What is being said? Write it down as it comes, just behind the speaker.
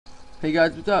Hey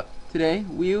guys, what's up? Today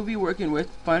we will be working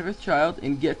with findFirstChild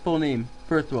and GetFullName.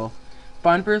 First of all,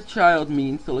 findFirstChild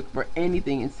means to look for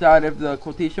anything inside of the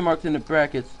quotation marks and the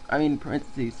brackets,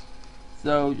 parentheses.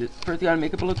 So just first you gotta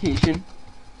make up a location.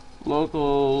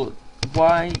 Local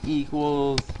y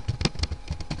equals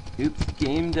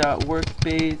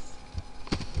game.workspace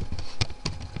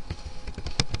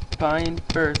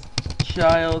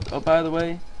findFirstChild. Oh, by the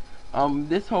way,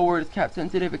 this whole word is cap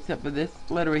sensitive except for this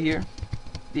letter right here.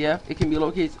 The F, it can be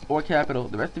lowercase or capital.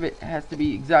 The rest of it has to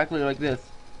be exactly like this.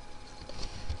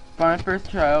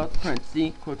 findFirstChild,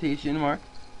 parenthesis, quotation mark,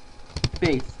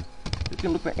 base. It's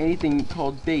going to look for anything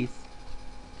called base.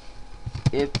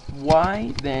 If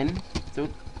Y, then, so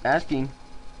it's asking,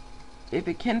 if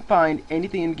it can find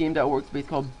anything in game.workspace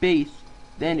called base,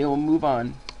 then it will move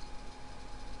on.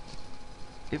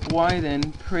 If Y,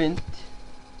 then print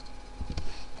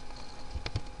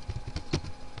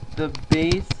the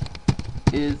base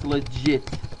is legit.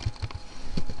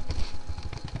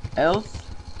 Else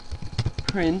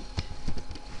print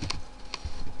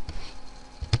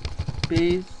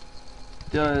base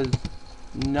does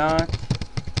not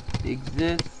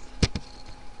exist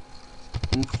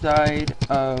inside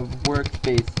of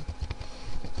workspace.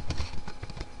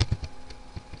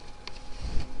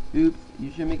 Oops,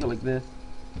 you should make it like this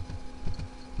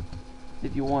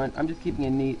if you want. I'm just keeping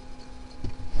it neat.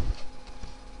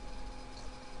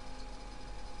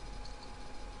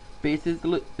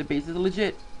 The base is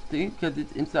legit, see, because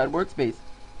it's inside workspace.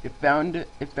 It found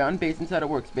base inside a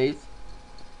workspace,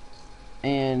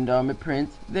 and it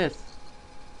prints this.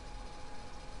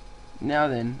 Now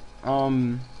then,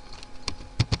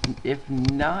 if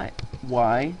not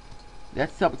Y,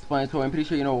 that's self-explanatory. I'm pretty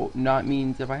sure you know what not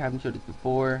means if I haven't showed it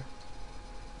before.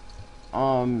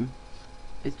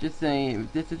 It's just saying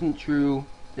if this isn't true,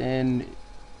 then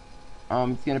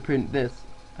it's gonna print this.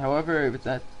 However,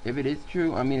 if it is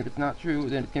true, if it's not true,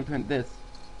 then it's gonna print this.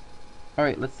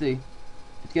 Alright, let's see.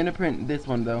 It's gonna print this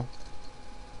one though.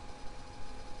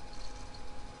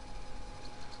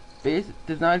 Base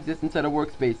does not exist inside a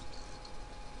workspace.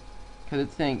 Because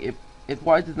it's saying if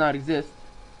Y does not exist,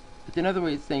 it's another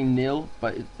way of saying nil,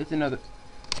 but it's another.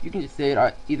 You can just say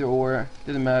it either or,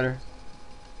 doesn't matter.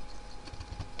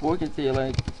 Or you can say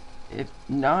like, if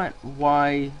not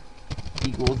Y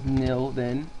equals nil,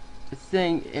 then it's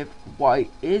saying if Y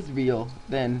is real,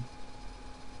 then.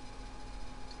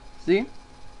 See?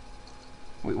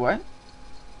 Wait, what?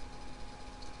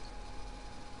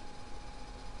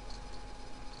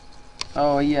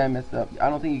 Oh yeah, I messed up. I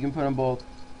don't think you can put them both.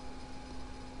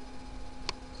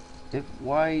 If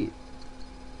Y,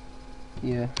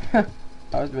 yeah, I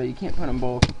was right. You can't put them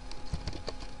both.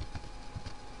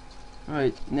 All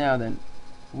right, now then,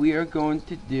 we are going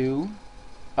to do.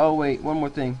 Oh wait, one more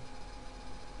thing.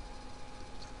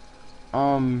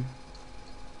 Oh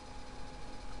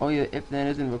yeah, if then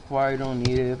isn't required, don't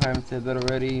need it. If I haven't said that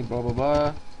already, blah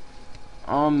blah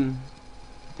blah.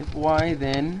 If Y,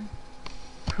 then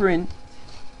print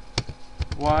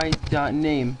Y dot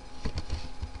name,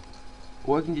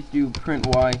 or I can just do print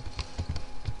Y.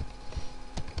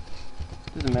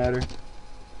 Doesn't matter.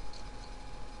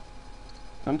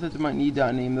 Sometimes it might need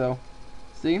dot name though.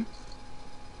 See?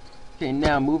 Okay,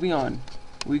 now moving on.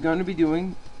 We're going to be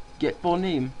doing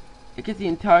GetFullName. It gets the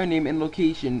entire name and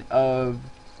location of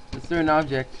a certain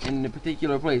object in a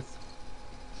particular place.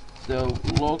 So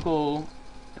local,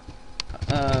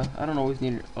 I don't always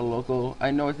need a local.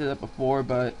 I know I said that before,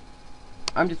 but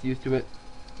I'm just used to it.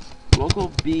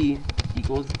 Local B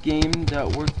equals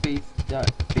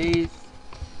game.workspace.base.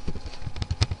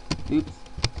 Oops.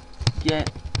 Get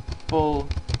full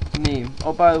name.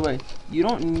 Oh, by the way, you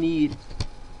don't need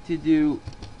to do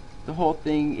the whole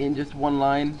thing in just one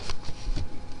line.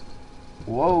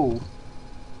 Whoa,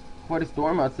 quite a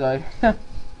storm outside.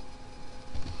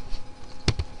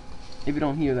 If you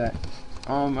don't hear that.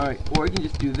 Alright, or you can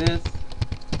just do this.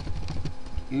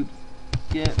 Oops.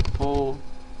 Get full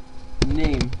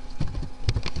name.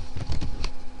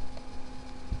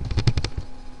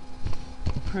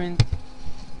 Print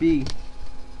B.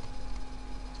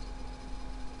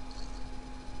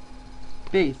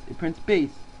 Base. It prints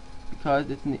base because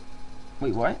it's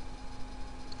wait, what?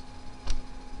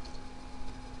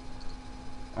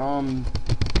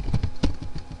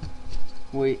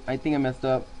 Wait, I think I messed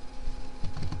up.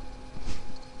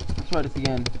 Let's try this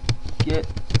again. Get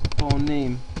full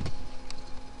name.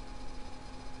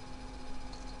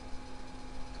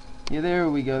 Yeah, there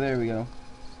we go, there we go.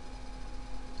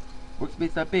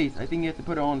 Workspace.base. I think you have to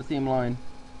put it all on the same line.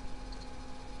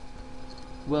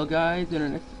 Well guys, in our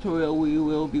next tutorial we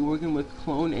will be working with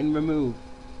clone and remove.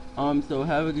 So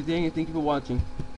have a good day and thank you for watching.